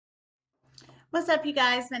What's up, you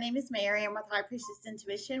guys? My name is Mary. I'm with High Priestess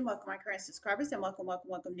Intuition. Welcome, my current subscribers, and welcome,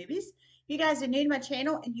 newbies. If you guys are new to my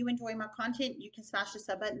channel and you enjoy my content, you can smash the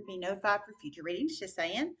sub button and be notified for future readings. Just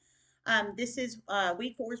saying. This is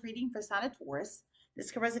week four's reading for sign of Taurus. This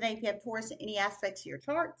can resonate if you have Taurus in any aspects of your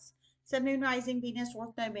charts. Sun, Moon, Rising, Venus,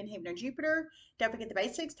 North Node, Midheaven, or Jupiter. Don't forget the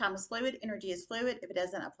basics. Time is fluid. Energy is fluid. If it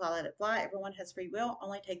doesn't apply, let it fly. Everyone has free will.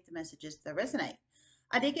 Only take the messages that resonate.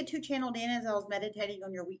 I did get two channeled in as I was meditating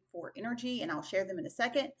on your week four energy, and I'll share them in a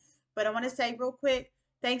second. But I want to say real quick,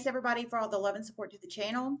 thanks everybody for all the love and support to the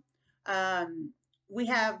channel. Um, we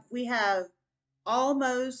have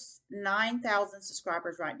almost 9,000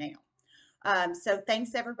 subscribers right now. So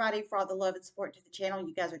thanks everybody for all the love and support to the channel.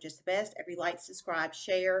 You guys are just the best. Every like, subscribe,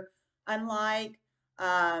 share, unlike,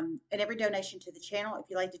 and every donation to the channel. If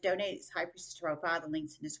you'd like to donate, it's High Priestess Tarot 5. The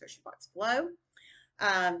link's in the description box below.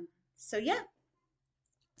 So yeah.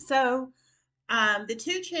 So the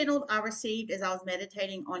two channeled I received as I was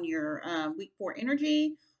meditating on your week four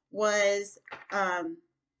energy was um,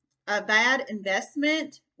 a bad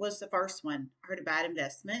investment was the first one. I heard a bad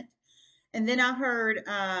investment. And then I heard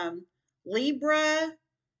Libra,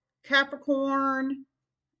 Capricorn,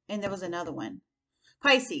 and there was another one.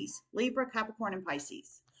 Pisces, Libra, Capricorn, and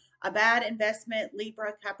Pisces. A bad investment,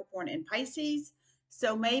 Libra, Capricorn, and Pisces.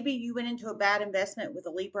 So maybe you went into a bad investment with a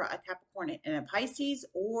Libra, a Capricorn, and a Pisces,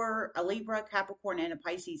 or a Libra, Capricorn, and a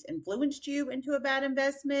Pisces influenced you into a bad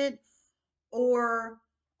investment, or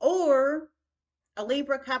or a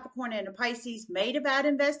Libra, Capricorn, and a Pisces made a bad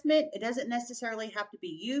investment. It doesn't necessarily have to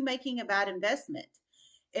be you making a bad investment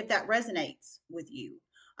if that resonates with you.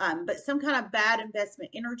 But some kind of bad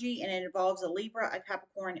investment energy, and it involves a Libra, a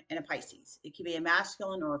Capricorn, and a Pisces. It can be a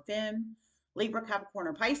masculine or a femme, Libra, Capricorn,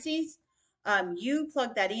 or Pisces. You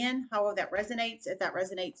plug that in, however that resonates, if that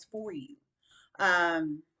resonates for you.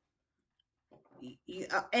 Um,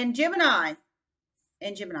 and Gemini,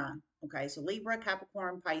 Okay, so Libra,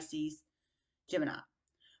 Capricorn, Pisces, Gemini.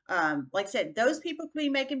 Like I said, those people could be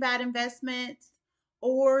making bad investments,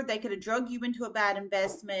 or they could have drug you into a bad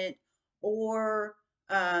investment, or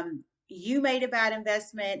you made a bad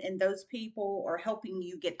investment and those people are helping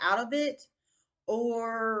you get out of it,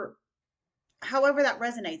 or however that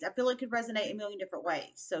resonates. I feel it could resonate a million different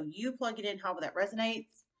ways. So you plug it in however that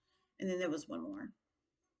resonates. And then there was one more.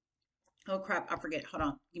 Oh crap, I forget. Hold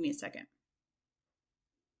on. Give me a second.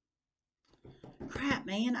 Crap,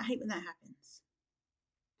 man. I hate when that happens.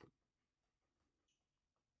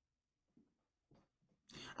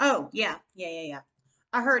 Oh, yeah.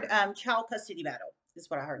 I heard child custody battle is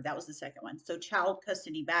what I heard. That was the second one. So child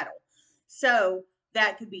custody battle. So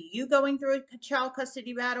that could be you going through a child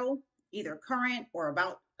custody battle, either current or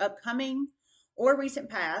about upcoming or recent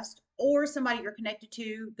past, or somebody you're connected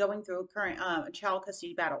to going through a current child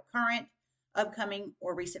custody battle, current, upcoming,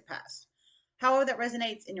 or recent past. However that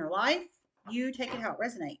resonates in your life, you take it how it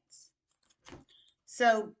resonates.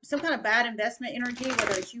 So some kind of bad investment energy,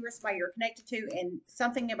 whether it's you or somebody you're connected to, and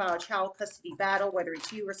something about a child custody battle, whether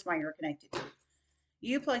it's you or somebody you're connected to.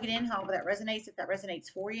 You plug it in however that resonates, if that resonates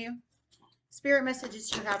for you. Spirit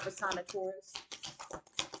messages you have for sign of Taurus.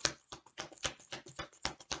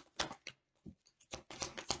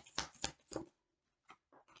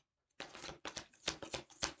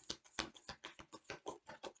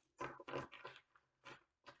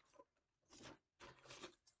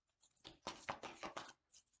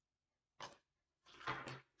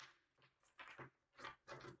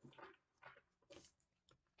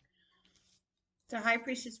 So High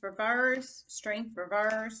Priestess reversed, Strength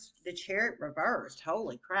reversed, the Chariot reversed.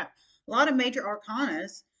 Holy crap. A lot of major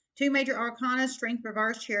arcanas. Two major arcanas, Strength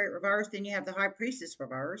reversed, Chariot reversed. Then you have the High Priestess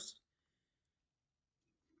reversed.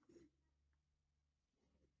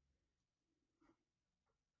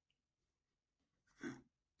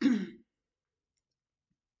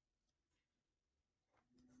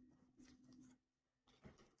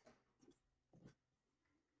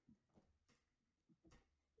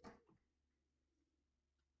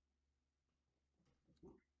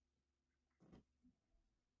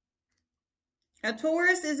 A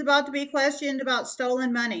Taurus is about to be questioned about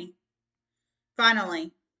stolen money.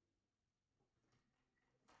 Finally.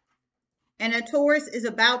 And a Taurus is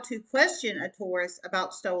about to question a Taurus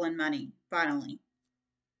about stolen money, finally.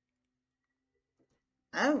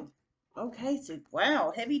 Oh, okay. So,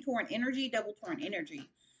 wow. Heavy torn energy, double torn energy.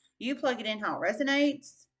 You plug it in how it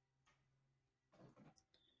resonates.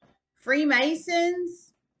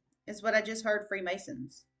 Freemasons is what I just heard,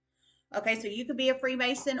 Freemasons. Okay, so you could be a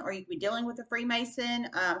Freemason or you could be dealing with a Freemason.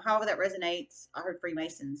 However that resonates, I heard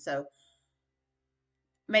Freemasons. So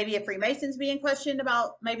maybe a Freemason's being questioned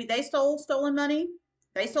about maybe they stole stolen money.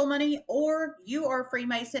 they stole money, or you are a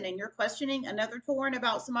Freemason and you're questioning another Tauran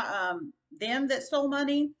about some them that stole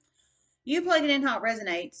money. You plug it in how it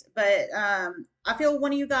resonates, but I feel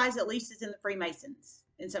one of you guys at least is in the Freemasons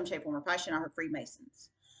in some shape, form, or fashion. I heard Freemasons,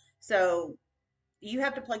 so you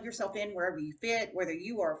have to plug yourself in wherever you fit. Whether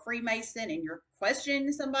you are a Freemason and you're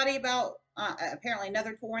questioning somebody about apparently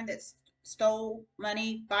another Tauran that stole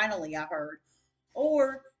money. Finally, I heard,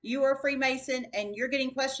 or you are a Freemason and you're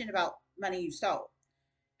getting questioned about money you stole.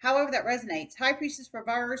 However, that resonates. High Priestess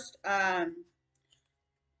reversed. I'm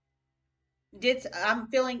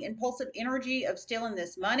feeling impulsive energy of stealing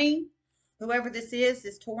this money. Whoever this is,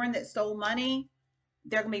 this Tauran that stole money,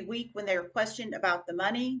 they're going to be weak when they're questioned about the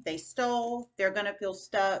money they stole. They're going to feel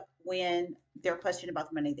stuck when they're questioned about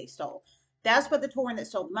the money they stole. That's what the Tauran that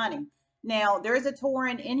stole the money. Now, there is a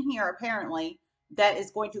Tauran in here apparently that is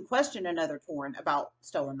going to question another Tauran about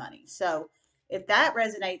stolen money. So if that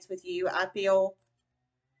resonates with you, I feel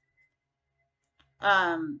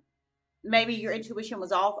um, maybe your intuition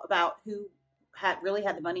was off about who had really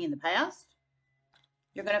had the money in the past.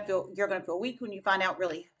 You're gonna feel weak when you find out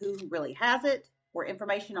really who really has it, or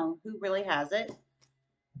information on who really has it.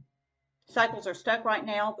 Cycles are stuck right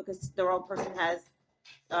now because the wrong person has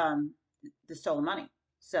um, the stolen money.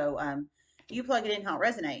 So you plug it in how it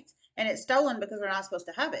resonates, and it's stolen because they're not supposed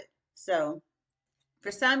to have it. So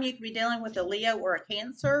for some, you could be dealing with a Leo or a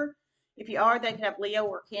Cancer. If you are, they could have Leo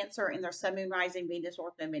or Cancer in their Sun, Moon, Rising, Venus,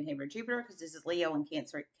 North Node, Midheaven, Jupiter, because this is Leo and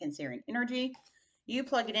Cancerian energy. You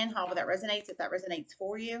plug it in however that resonates, if that resonates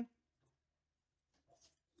for you.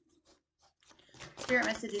 Spirit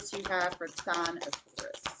messages you have for the sign of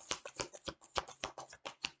Taurus.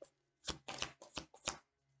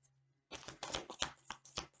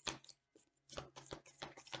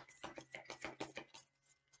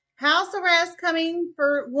 House arrest coming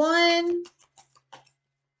for one.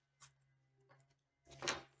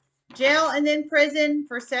 Jail and then prison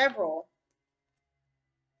for several.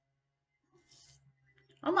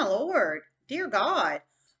 Oh my Lord. Dear God.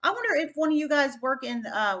 I wonder if one of you guys work in,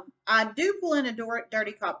 I do pull in a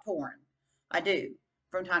dirty cop Tauran. I do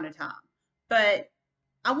from time to time. But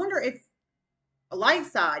I wonder if a light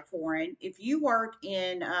side Tauran, if you work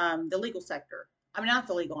in the legal sector. I mean, not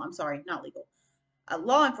the legal, I'm sorry, not legal. A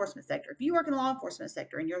law enforcement sector. If you work in the law enforcement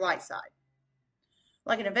sector in your light side,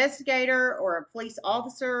 like an investigator or a police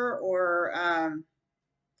officer or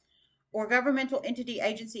governmental entity,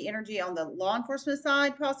 agency, energy on the law enforcement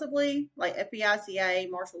side, possibly like FBI, CIA,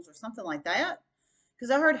 marshals, or something like that. Because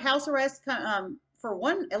I heard house arrest for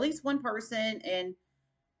one, at least one person, and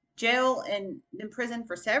jail and then prison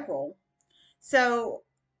for several. So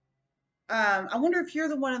I wonder if you're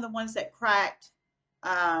the one of the ones that cracked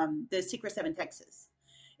the Secret Seven Texas.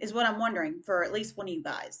 Is what I'm wondering for at least one of you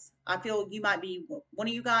guys. I feel you might be one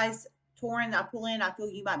of you guys, Tauran. I pull in. I feel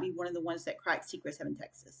you might be one of the ones that cracked Secret Seven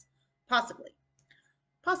Texas. Possibly.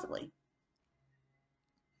 Possibly.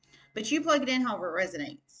 But you plug it in however it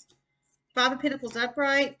resonates. Five of Pentacles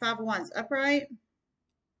upright, Five of Wands upright.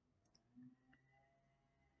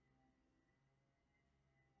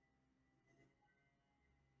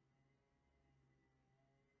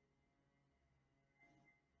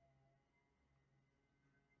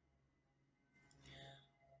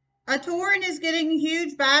 A Tauran is getting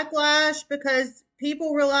huge backlash because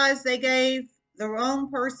people realize they gave the wrong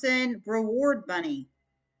person reward money.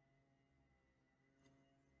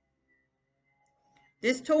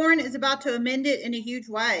 This Tauran is about to amend it in a huge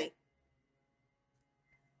way.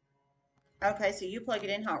 Okay, so you plug it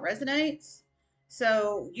in how it resonates.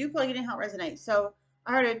 So you plug it in how it resonates. So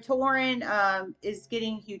I heard a Tauran is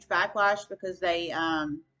getting huge backlash because they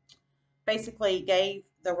basically gave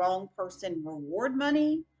the wrong person reward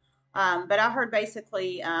money. But I heard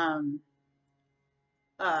basically uh,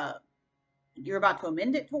 you're about to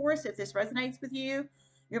amend it, Taurus. If this resonates with you,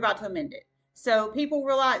 you're about to amend it. So people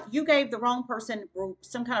realize you gave the wrong person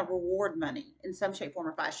some kind of reward money in some shape, form,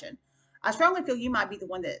 or fashion. I strongly feel you might be the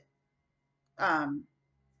one that um,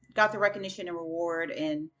 got the recognition and reward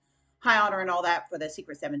and high honor and all that for the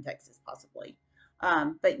Secret Seven Texas, possibly.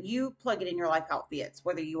 But you plug it in your life how it fits,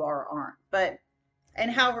 whether you are or aren't. But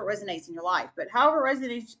and however it resonates in your life. But however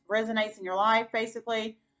it resonates in your life,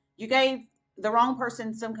 basically, you gave the wrong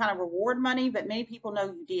person some kind of reward money, but many people know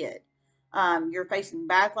you did. You're facing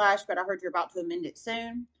backlash, but I heard you're about to amend it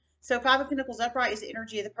soon. So Five of Pentacles upright is the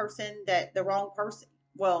energy of the person that the wrong person,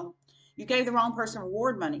 well, you gave the wrong person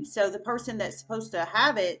reward money. So the person that's supposed to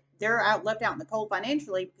have it, they're left out in the cold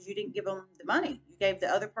financially because you didn't give them the money. You gave the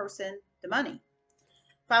other person the money.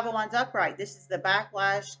 Five of Wands upright. This is the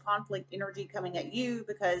backlash, conflict energy coming at you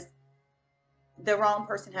because the wrong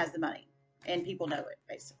person has the money and people know it,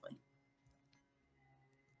 basically.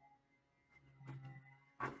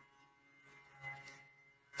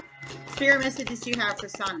 Spirit messages you have for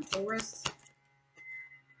sign Taurus.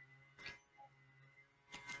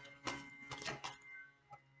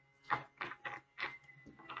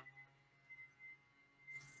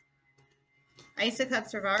 Ace of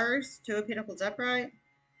Cups reversed. Two of Pentacles upright.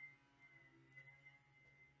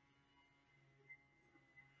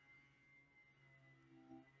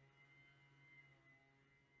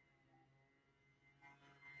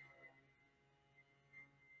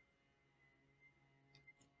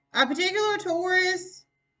 A particular Taurus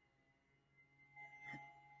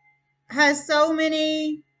has so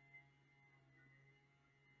many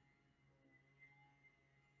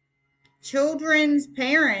children's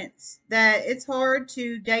parents that it's hard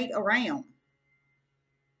to date around.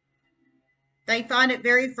 They find it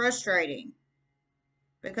very frustrating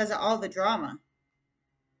because of all the drama.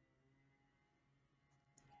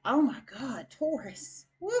 Oh my God, Taurus.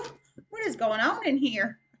 Woo, what is going on in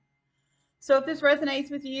here? So if this resonates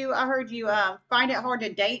with you, I heard you find it hard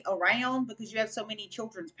to date around because you have so many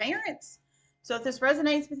children's parents. So if this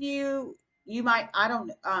resonates with you, you might, I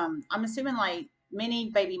don't, I'm assuming like many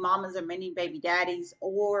baby mamas or many baby daddies,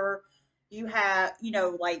 or you have, you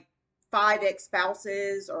know, like 5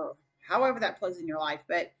 ex-spouses or however that flows in your life.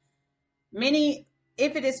 But many,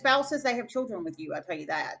 if it is spouses, they have children with you, I'll tell you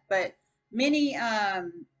that. But many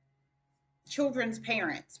children's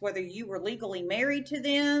parents, whether you were legally married to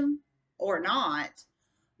them or not,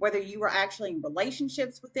 whether you were actually in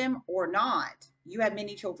relationships with them or not, you have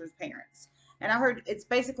many children's parents. And I heard it's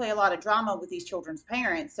basically a lot of drama with these children's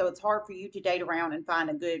parents. So it's hard for you to date around and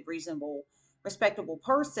find a good, reasonable, respectable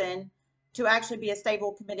person to actually be a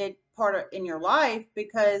stable, committed part in your life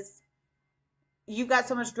because you've got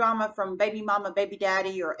so much drama from baby mama, baby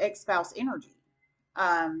daddy, or ex-spouse energy.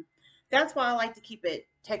 Um, that's why I like to keep it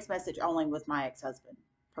text message only with my ex-husband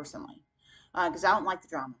personally, because I don't like the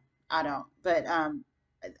drama. I don't. But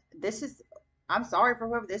this is, I'm sorry for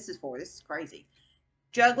whoever this is for. This is crazy.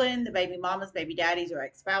 Juggling the baby mamas, baby daddies, or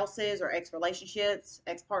ex-spouses, or ex-relationships,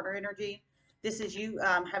 ex-partner energy. This is you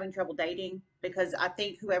having trouble dating because I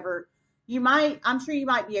think whoever you might, I'm sure you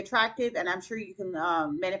might be attractive, and I'm sure you can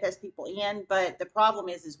manifest people in. But the problem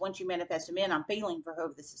is once you manifest them in, I'm feeling for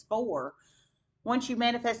whoever this is for. Once you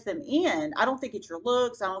manifest them in, I don't think it's your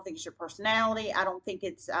looks. I don't think it's your personality. I don't think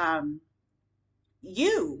it's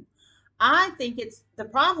you. I think it's the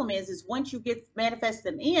problem is once you get manifest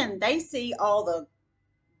them in, they see all the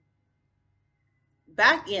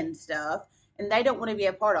back end stuff and they don't want to be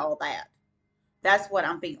a part of all that. That's what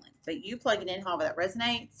I'm feeling. But you plug it in however that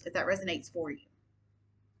resonates, if that resonates for you.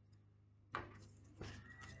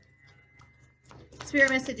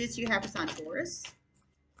 Spirit messages you have for sign Taurus.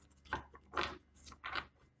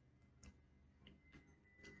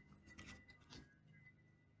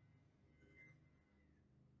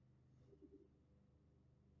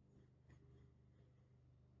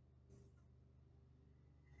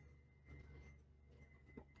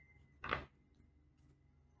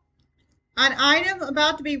 An item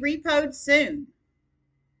about to be repoed soon.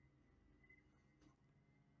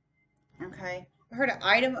 Okay. I heard an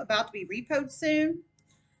item about to be repoed soon.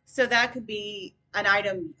 So that could be an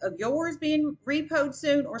item of yours being repoed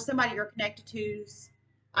soon or somebody you're connected to's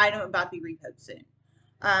item about to be repoed soon.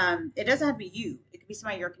 It doesn't have to be you. It could be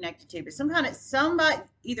somebody you're connected to, but some kind of somebody,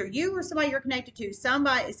 either you or somebody you're connected to,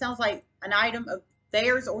 somebody, it sounds like an item of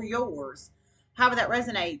theirs or yours, however that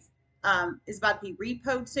resonates, is about to be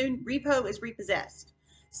repoed soon. Repo is repossessed.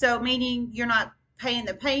 So meaning you're not paying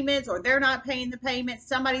the payments or they're not paying the payments.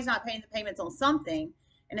 Somebody's not paying the payments on something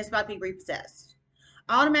and it's about to be repossessed.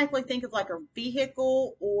 I automatically think of like a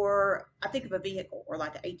vehicle, or I think of a vehicle or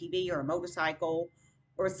like an ATV or a motorcycle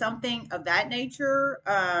or something of that nature.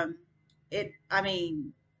 I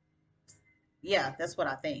mean, yeah, that's what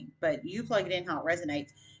I think. But you plug it in how it resonates.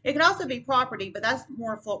 It could also be property, but that's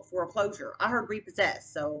more foreclosure. I heard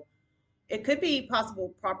repossessed, so it could be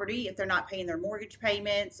possible property if they're not paying their mortgage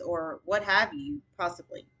payments or what have you,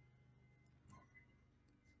 possibly.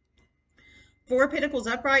 Four of Pentacles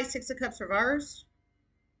upright, Six of Cups reversed.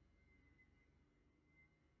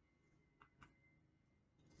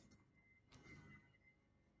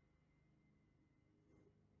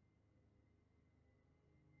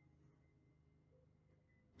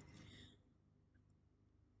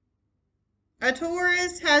 A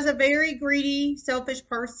Taurus has a very greedy, selfish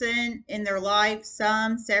person in their life,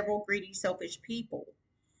 several greedy, selfish people.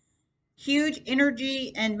 Huge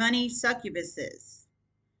energy and money succubuses.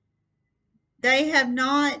 They have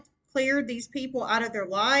not cleared these people out of their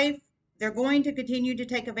life. They're going to continue to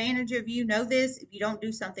take advantage of you. Know this if you don't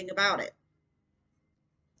do something about it.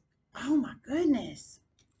 Oh my goodness.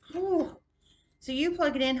 Oh. So you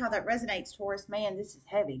plug it in how that resonates, Taurus. Man, this is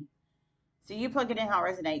heavy. So you plug it in how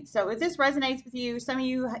it resonates. So if this resonates with you, some of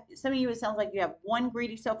you, it sounds like you have one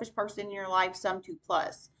greedy, selfish person in your life, some two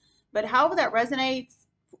plus. But however that resonates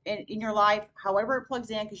in your life, however it plugs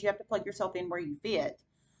in, because you have to plug yourself in where you fit.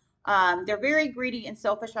 They're very greedy and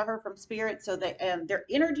selfish. I heard from spirit, so they're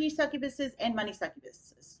energy succubuses and money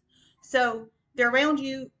succubuses. So they're around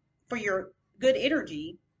you for your good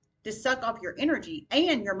energy to suck off your energy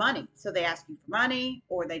and your money. So they ask you for money,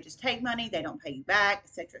 or they just take money, they don't pay you back,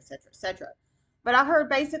 etc., etc., etc. But I heard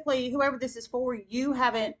basically whoever this is for, you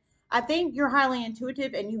haven't. I think you're highly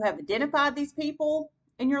intuitive and you have identified these people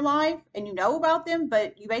in your life and you know about them,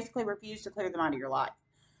 but you basically refuse to clear them out of your life.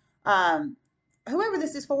 Um, Whoever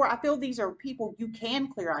this is for, I feel these are people you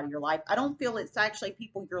can clear out of your life. I don't feel it's actually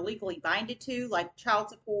people you're legally binded to, like child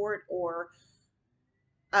support or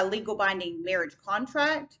a legal binding marriage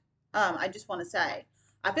contract. I just want to say,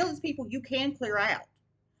 I feel it's people you can clear out.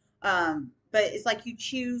 But it's like you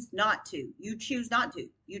choose not to. You choose not to.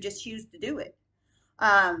 You just choose to do it.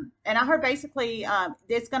 And I heard basically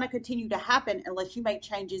it's going to continue to happen unless you make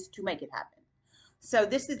changes to make it happen. So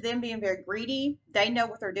this is them being very greedy. They know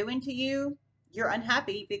what they're doing to you. You're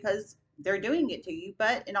unhappy because they're doing it to you.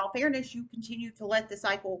 But in all fairness, you continue to let the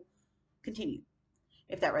cycle continue,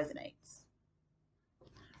 if that resonates.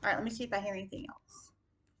 All right, let me see if I hear anything else.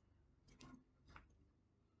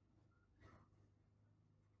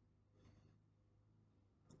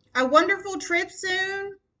 A wonderful trip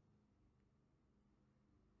soon.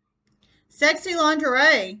 Sexy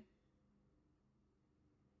lingerie.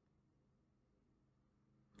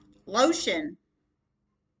 Lotion.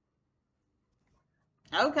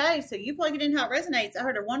 Okay, so you plug it in how it resonates. I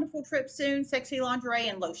heard a wonderful trip soon, sexy lingerie,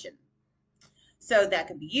 and lotion. So that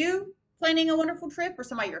could be you planning a wonderful trip or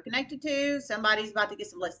somebody you're connected to. Somebody's about to get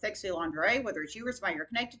some less sexy lingerie, whether it's you or somebody you're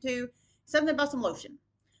connected to. Something about some lotion.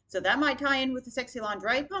 So that might tie in with the sexy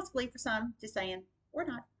lingerie, possibly for some, just saying, or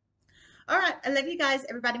not. All right, I love you guys.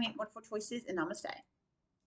 Everybody make wonderful choices, and namaste.